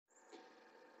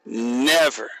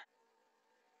never,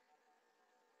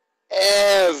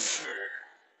 ever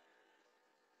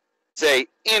say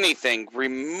anything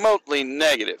remotely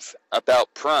negative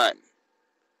about Prime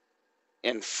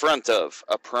in front of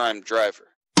a Prime driver.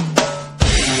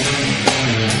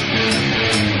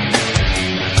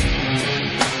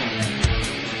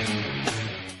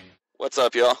 What's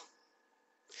up, y'all?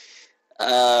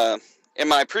 In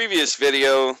my previous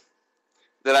video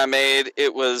that I made,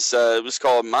 it was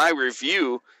called My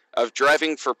Review of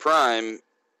Driving for Prime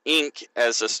Inc.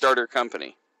 as a starter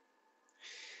company.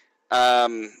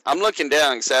 I'm looking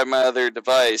down because I have my other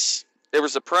device. There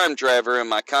was a Prime driver in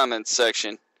my comments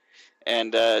section,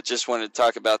 and just wanted to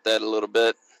talk about that a little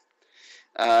bit.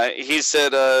 He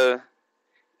said,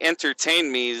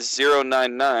 Entertain Me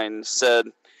 099 said,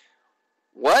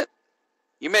 "What?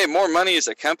 You made more money as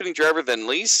a company driver than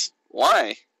lease?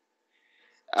 Why?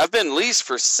 I've been leased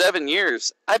for 7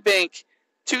 years. I bank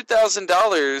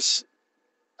 $2,000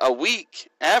 a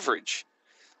week average.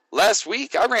 Last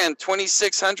week, I ran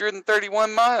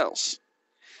 2,631 miles.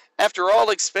 After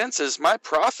all expenses, my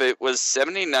profit was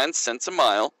 79 cents a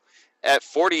mile at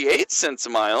 48 cents a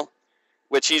mile,"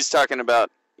 which he's talking about,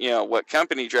 you know, what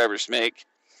company drivers make.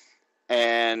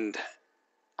 And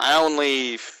I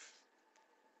only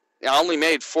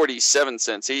made 47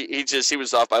 cents. He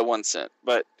was off by 1 cent.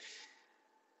 But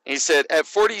he said at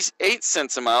 48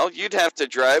 cents a mile, you'd have to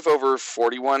drive over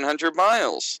 4,100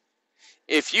 miles.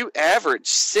 If you average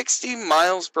 60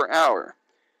 miles per hour,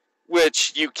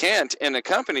 which you can't in a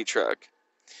company truck,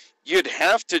 you'd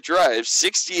have to drive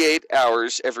 68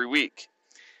 hours every week.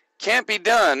 Can't be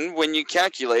done when you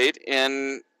calculate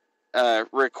in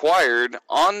required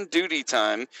on-duty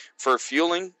time for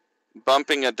fueling,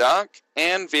 bumping a dock,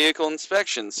 and vehicle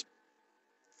inspections.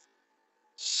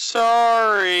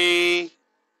 Sorry.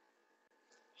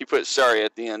 He put sorry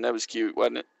at the end. That was cute,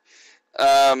 wasn't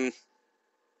it?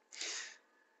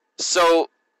 So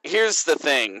here's the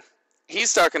thing.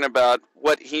 He's talking about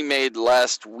what he made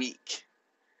last week.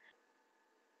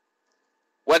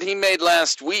 What he made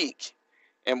last week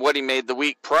and what he made the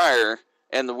week prior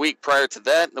and the week prior to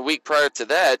that and the week prior to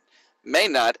that may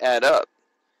not add up.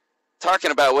 Talking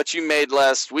about what you made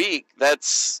last week,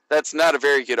 that's not a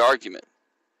very good argument.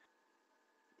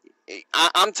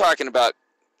 I'm talking about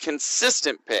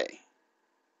consistent pay.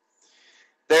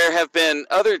 There have been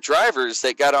other drivers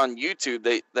that got on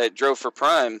YouTube that drove for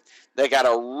Prime. They got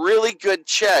a really good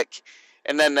check,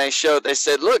 and then they said,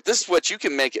 "Look, this is what you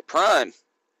can make at Prime."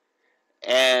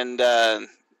 And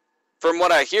from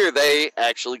what I hear, they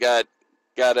actually got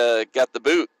the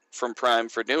boot from Prime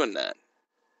for doing that.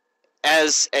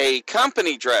 As a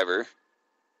company driver,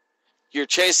 you're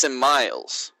chasing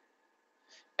miles.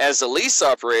 As a lease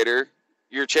operator,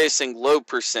 you're chasing load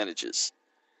percentages.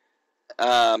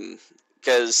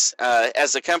 Because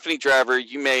as a company driver,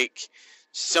 you make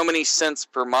so many cents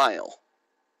per mile.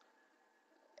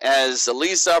 As a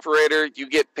lease operator, you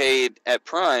get paid at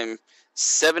Prime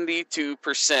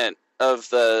 72% of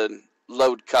the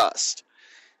load cost.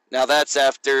 Now that's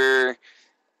after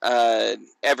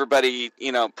everybody,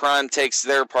 Prime takes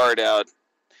their part out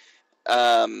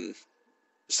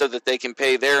so that they can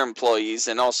pay their employees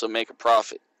and also make a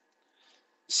profit.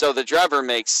 So the driver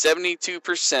makes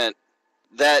 72%.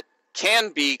 That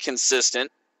can be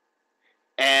consistent,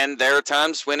 and there are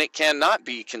times when it cannot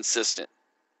be consistent.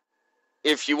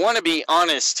 If you want to be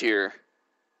honest here,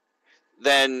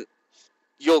 then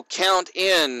you'll count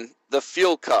in the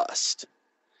fuel cost,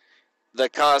 the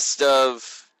cost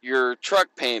of your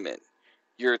truck payment,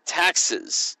 your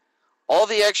taxes, all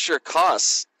the extra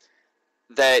costs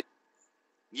that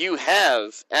you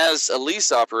have as a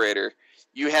lease operator.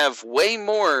 You have way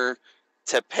more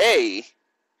to pay,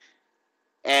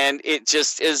 and it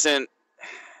just isn't,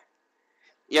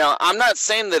 I'm not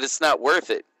saying that it's not worth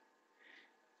it,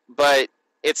 but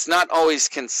it's not always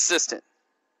consistent.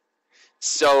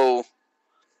 So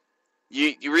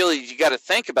you got to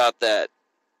think about that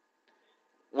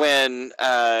when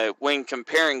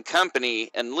comparing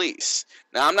company and lease.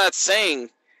 Now, I'm not saying,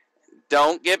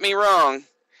 don't get me wrong,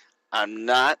 I'm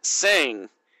not saying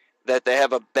that they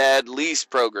have a bad lease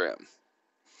program.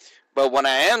 But what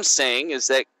I am saying is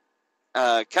that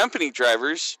company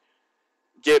drivers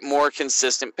get more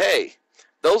consistent pay.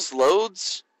 Those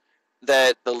loads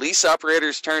that the lease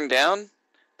operators turn down,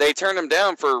 they turn them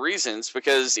down for reasons,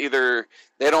 because either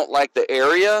they don't like the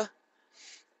area,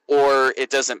 or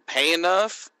it doesn't pay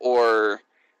enough, or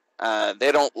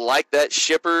they don't like that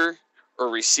shipper or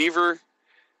receiver.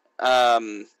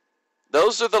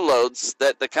 Those are the loads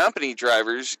that the company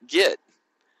drivers get.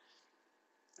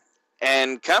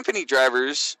 And company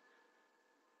drivers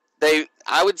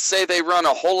I would say they run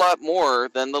a whole lot more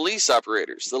than the lease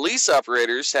operators. The lease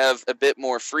operators have a bit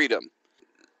more freedom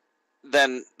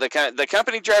than the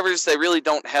company drivers. They really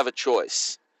don't have a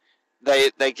choice.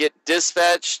 They get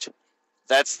dispatched.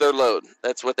 That's their load.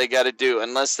 That's what they got to do,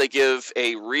 unless they give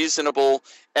a reasonable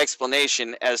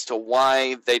explanation as to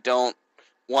why they don't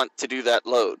want to do that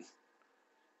load.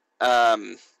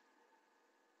 But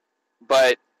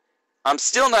I'm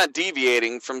still not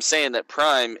deviating from saying that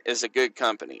Prime is a good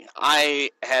company.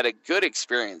 I had a good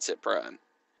experience at Prime.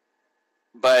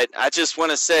 But I just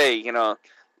want to say,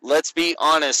 let's be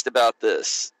honest about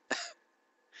this.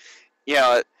 You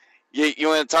want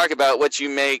to talk about what you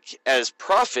make as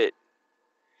profit.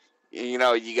 You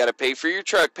got to pay for your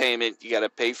truck payment. You got to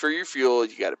pay for your fuel.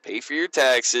 You got to pay for your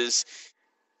taxes.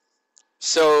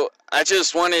 So I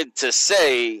just wanted to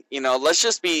say, let's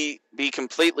just be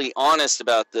completely honest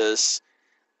about this.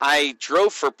 I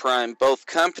drove for Prime, both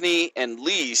company and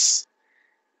lease,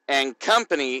 and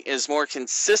company is more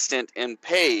consistent in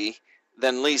pay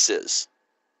than lease is.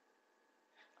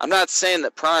 I'm not saying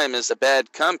that Prime is a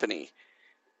bad company,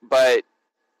 but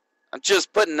I'm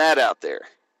just putting that out there.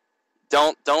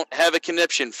 Don't have a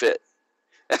conniption fit.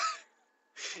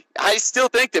 I still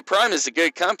think that Prime is a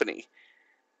good company.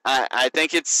 I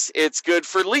think it's good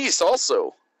for lease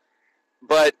also,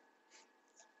 but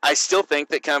I still think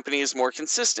that company is more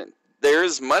consistent. There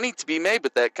is money to be made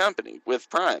with that company, with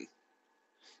Prime.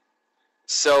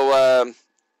 So,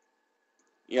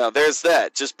 there's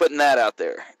that. Just putting that out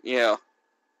there.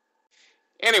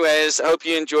 Anyways, I hope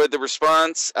you enjoyed the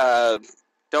response.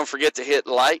 Don't forget to hit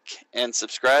like and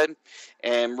subscribe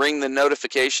and ring the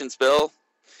notifications bell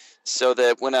so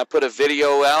that when I put a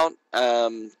video out,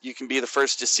 you can be the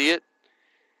first to see it.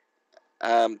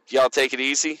 Y'all take it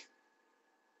easy.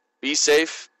 Be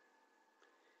safe.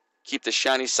 Keep the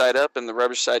shiny side up and the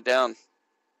rubbish side down.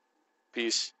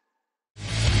 Peace.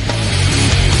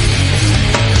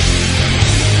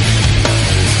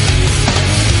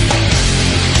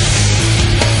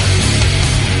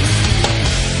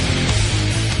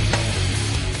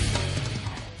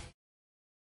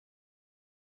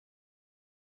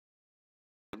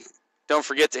 Don't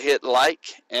forget to hit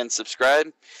like and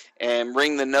subscribe and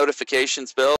ring the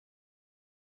notifications bell.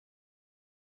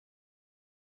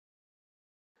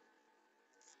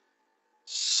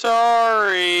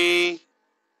 Sorry.